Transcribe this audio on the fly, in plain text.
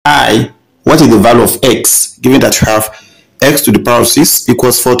what is the value of x, given that you have x to the power of 6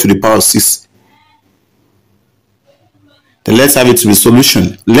 equals 4 to the power of 6. Then let's have it to be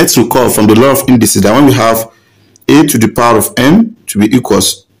solution. Let's recall from the law of indices that when we have a to the power of m to be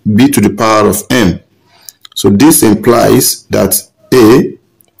equals b to the power of m. So this implies that a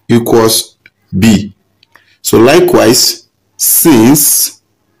equals b. So likewise, since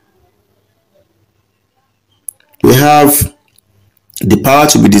we have the power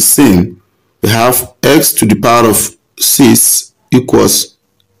to be the same, we have x to the power of 6 equals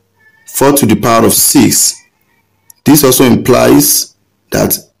 4 to the power of 6. This also implies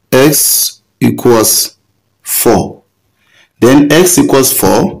that x equals 4. Then x equals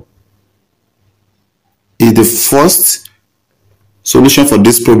 4 is the first solution for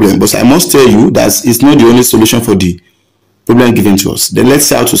this problem. But I must tell you that it's not the only solution for the problem given to us. Then let's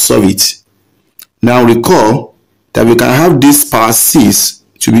see how to solve it. Now recall that we can have this power 6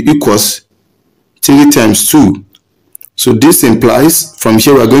 to be equals 3 times 2. So this implies from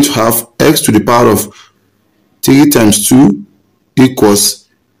here we are going to have x to the power of 3 times 2 equals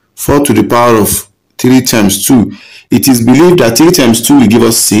 4 to the power of 3 times 2. It is believed that 3 times 2 will give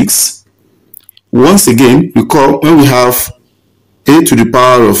us 6. Once again, recall when we have a to the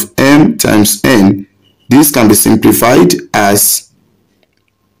power of m times n, this can be simplified as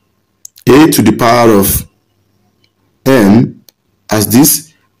a to the power of m as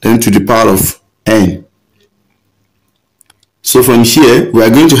this, then to the power of n. So from here, we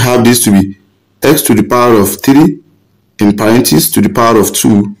are going to have this to be x to the power of 3 in parentheses to the power of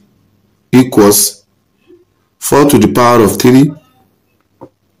 2 equals 4 to the power of 3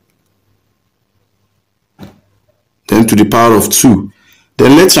 then to the power of 2.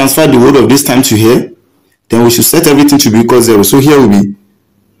 Then let's transfer the whole of this time to here. Then we should set everything to be equal 0. So here will be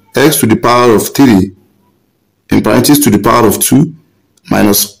x to the power of 3 in parentheses to the power of 2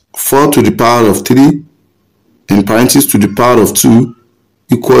 minus 4 to the power of 3 in parentheses to the power of 2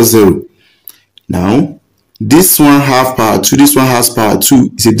 equals 0. Now, this one half power 2, this one has power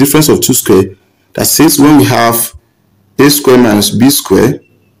 2 is a difference of 2 square. That says when we have a square minus b square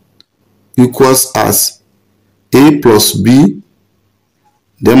equals as a plus b,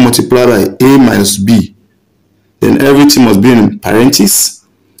 then multiplied by a minus b. Then everything must be in parentheses.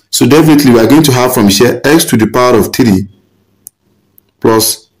 So definitely we are going to have from here x to the power of 3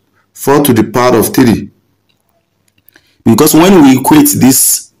 plus 4 to the power of 3. Because when we equate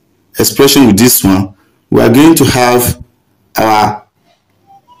this expression with this one, we are going to have our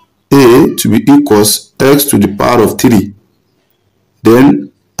a to be equals x to the power of 3.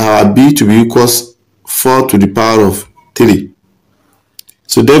 Then our b to be equals 4 to the power of 3.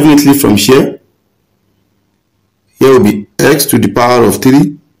 So definitely from here will be x to the power of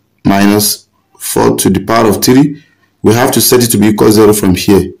 3 minus 4 to the power of 3. We have to set it to be equal to 0 from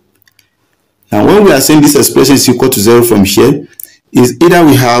here. Now when we are saying this expression is equal to 0 from here, is either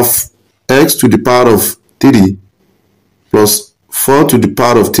we have x to the power of 3 plus 4 to the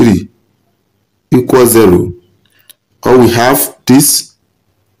power of 3 equals 0, or we have this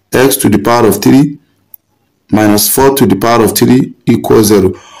x to the power of 3 minus 4 to the power of 3 equals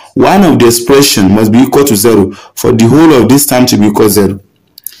 0. One of the expression must be equal to 0 for the whole of this time to be equal to 0.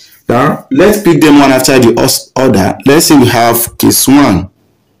 Now, let's pick them one after the other. Let's say we have case 1.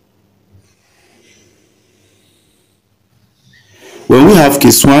 When we have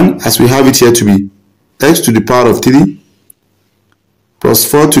case 1, as we have it here to be x to the power of 3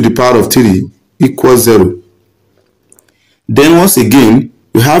 plus 4 to the power of 3 equals 0. Then once again,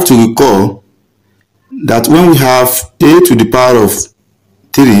 we have to recall that when we have a to the power of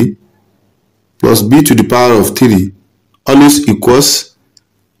 3 plus b to the power of 3 always equals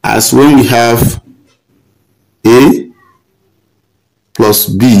as when we have a plus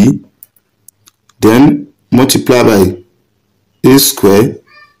b then multiply by a square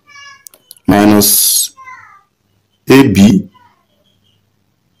minus ab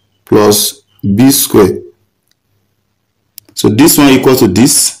plus b square. So this one equals to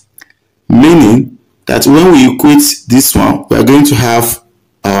this, meaning that when we equate this one, we are going to have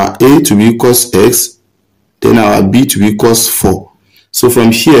our a to be equals x, then our b to be equals 4. So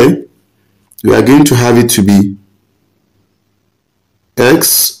from here, we are going to have it to be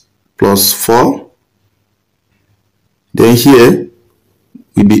x plus 4. Then here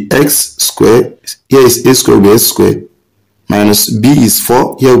will be x square. Here is a square will be x square. Minus b is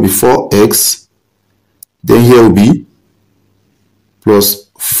 4. Here will be 4x. Then here will be plus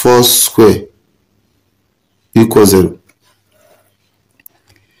 4 square equals 0.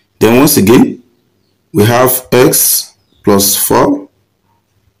 Then once again, we have x plus 4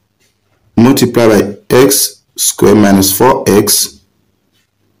 multiplied by x square minus 4x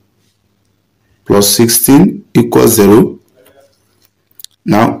plus 16 equals 0.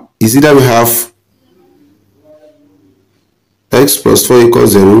 Now, is either we have x plus 4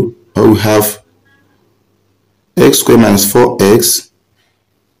 equals 0, or we have x squared minus 4x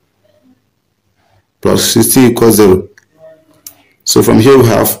plus 16 equals 0. So from here we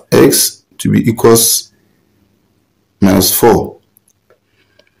have x to be equals minus 4.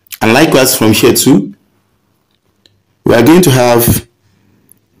 And likewise from here too, we are going to have,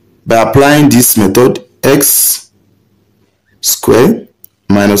 by applying this method, x squared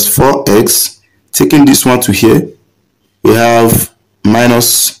minus 4x, taking this one to here, we have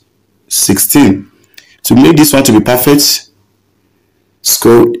minus 16. To make this one to be perfect,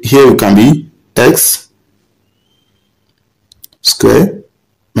 square here we can be x squared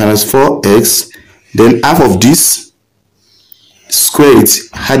minus 4x, then half of this, square it,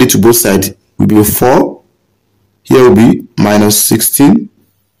 add it to both sides, will be 4. Here will be minus 16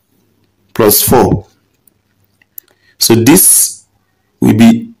 plus 4. So this will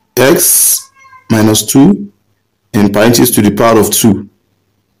be x minus 2 in parentheses to the power of 2.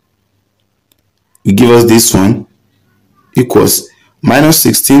 Will give us this one equals minus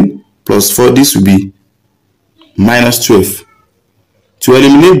 16 plus 4. This will be minus 12. To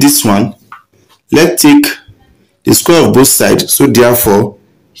eliminate this one, let's take the square of both sides. So therefore,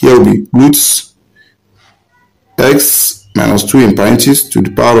 here will be roots x minus 2 in parentheses to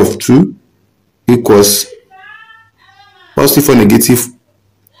the power of 2 equals positive or negative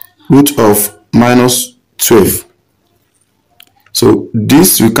root of minus 12. So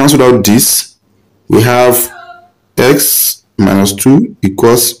this, we cancel out this. We have x minus 2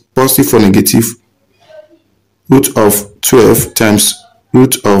 equals positive or negative root of 12 times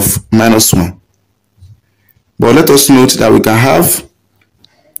root of minus 1. But let us note that we can have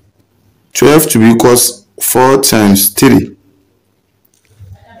 12 to be equals 4 times 3.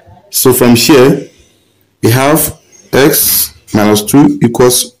 So from here, we have x minus 2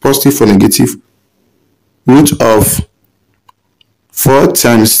 equals positive or negative root of 4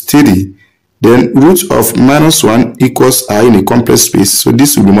 times 3. Then root of minus 1 equals I in a complex space. So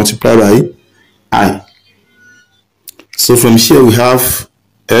this will be multiplied by I. So from here we have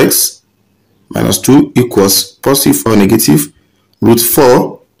x minus 2 equals positive or negative root 4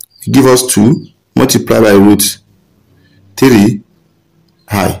 will give us 2 multiplied by root 3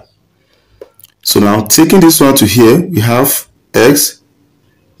 I. So now taking this one to here, we have x,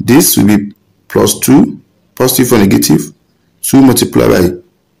 this will be plus 2, positive or negative, 2 multiplied by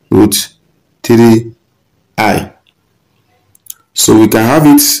root 3I. So we can have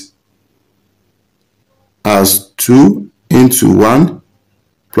it as 2 into 1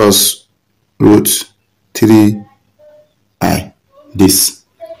 plus root 3I. This.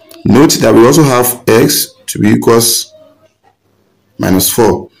 Note that we also have x to be equals minus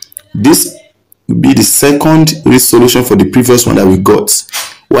 4. This will be the second solution for the previous one that we got.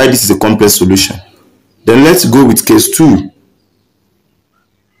 Why this is a complex solution. Then let's go with case 2.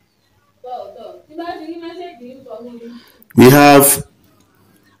 We have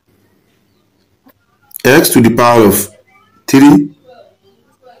x to the power of 3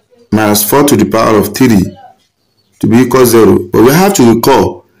 minus 4 to the power of 3 to be equal 0. But we have to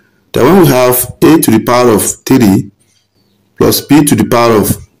recall that when we have a to the power of 3 plus b to the power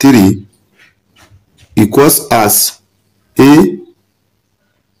of 3 equals as a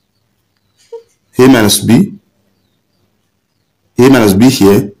minus b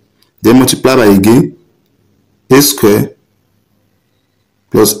here, then multiply by again a square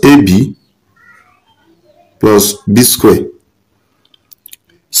plus ab plus b square.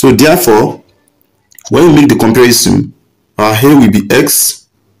 So therefore, when we make the comparison, our a will be x,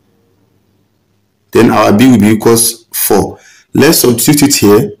 then our b will be equals 4. Let's substitute it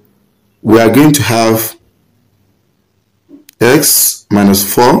here. We are going to have x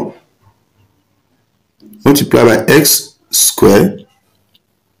minus 4 multiplied by x squared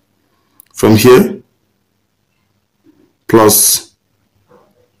from here plus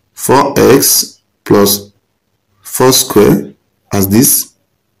 4x plus 4 squared as this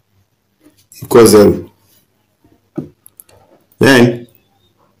equals 0. Then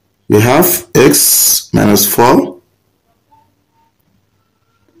we have x minus 4.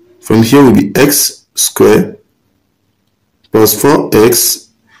 From here will be x squared plus 4x.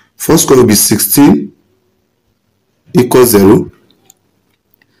 4 squared will be 16 equals 0.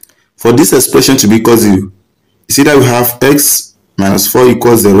 For this expression to be equal 0, it's either we have x minus 4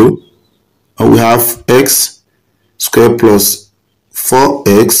 equals 0, or we have x squared plus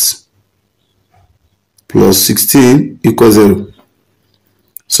 4x plus 16 equals 0.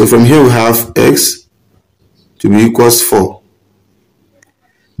 So from here we have x to be equals 4.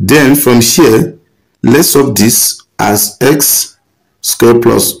 Then from here let's solve this as x squared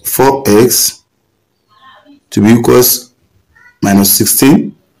plus 4x to be equals minus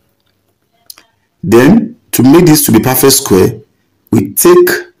 16. Then to make this to be perfect square, we take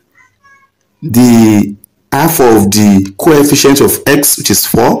the half of the coefficient of x, which is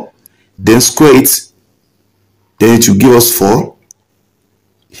 4, then square it, then it will give us 4.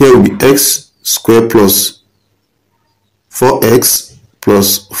 Here will be x squared plus 4x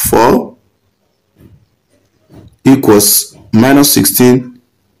plus 4 equals minus 16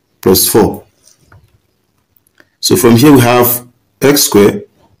 plus 4. So from here we have x squared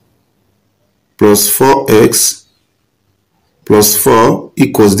plus 4x plus 4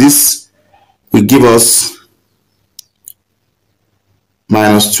 equals this will give us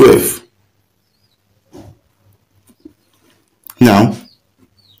minus 12. Now,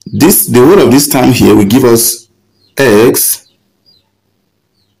 the whole of this term here will give us x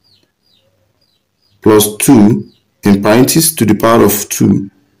plus 2 in parentheses to the power of 2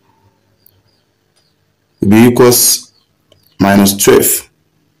 will be equals minus 12.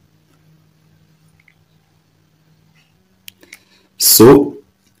 So,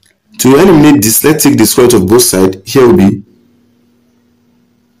 to eliminate this, let's take the square root of both sides. Here will be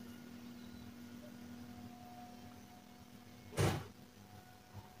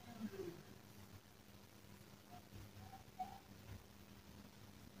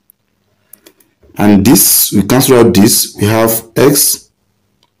and this, we cancel out this, we have x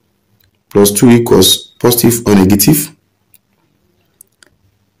plus 2 equals positive or negative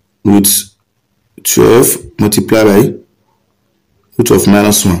root 12 multiplied by root of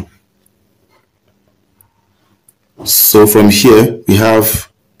minus 1. So from here we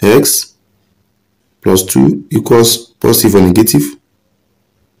have x plus 2 equals positive or negative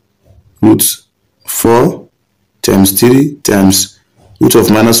root 4 times 3 times root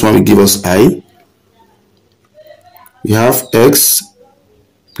of minus 1 will give us I. We have x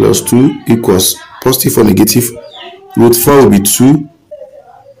plus 2 equals positive or negative root 4 will be 2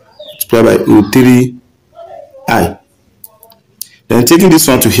 multiplied by root 3I. Then taking this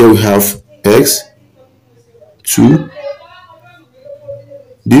one to here we have x 2,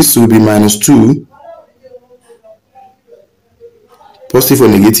 this will be minus 2 positive or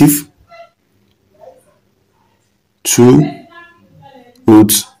negative 2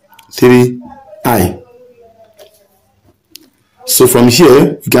 root 3I. So from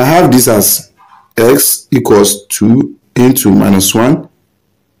here you can have this as x equals 2 into minus 1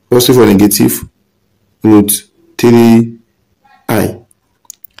 positive or negative root 3I.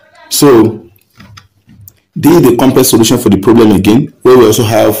 So this is the complex solution for the problem again, where we also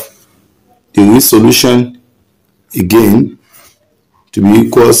have the root solution again to be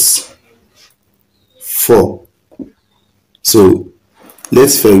equals 4. So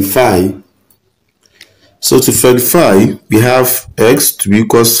let's verify. So to verify, we have x to be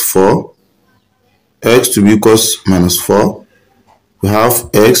equals 4, x to be equals minus 4. We have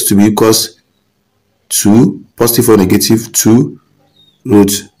x to be equals 2, positive or negative 2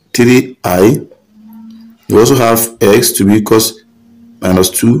 root 3I. We also have x to be equals minus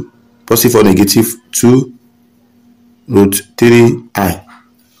 2, positive or negative 2 root 3I.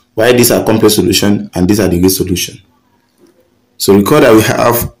 Why these are complex solution and these are the great solution. So recall that we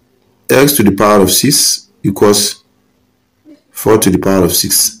have x to the power of 6 equals 4 to the power of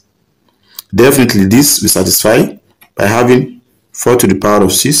 6. Definitely this will satisfy by having 4 to the power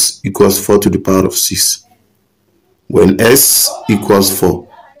of 6 equals 4 to the power of 6 when s equals 4.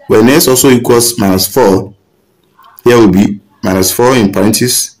 When s also equals minus 4, here will be minus 4 in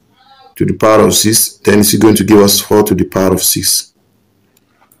parentheses to the power of 6, then it's going to give us 4 to the power of 6.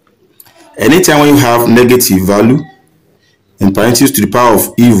 Anytime when you have negative value in parentheses to the power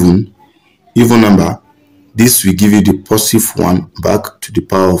of even number, this will give you the positive 1 back to the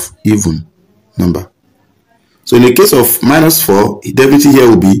power of even number. So in the case of minus 4, definitely here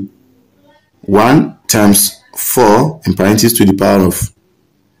will be 1 times 4 in parentheses to the power of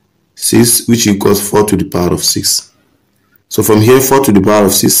 6, which equals 4 to the power of 6. So from here, 4 to the power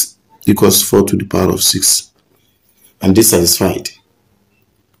of 6 equals 4 to the power of 6. And this satisfied.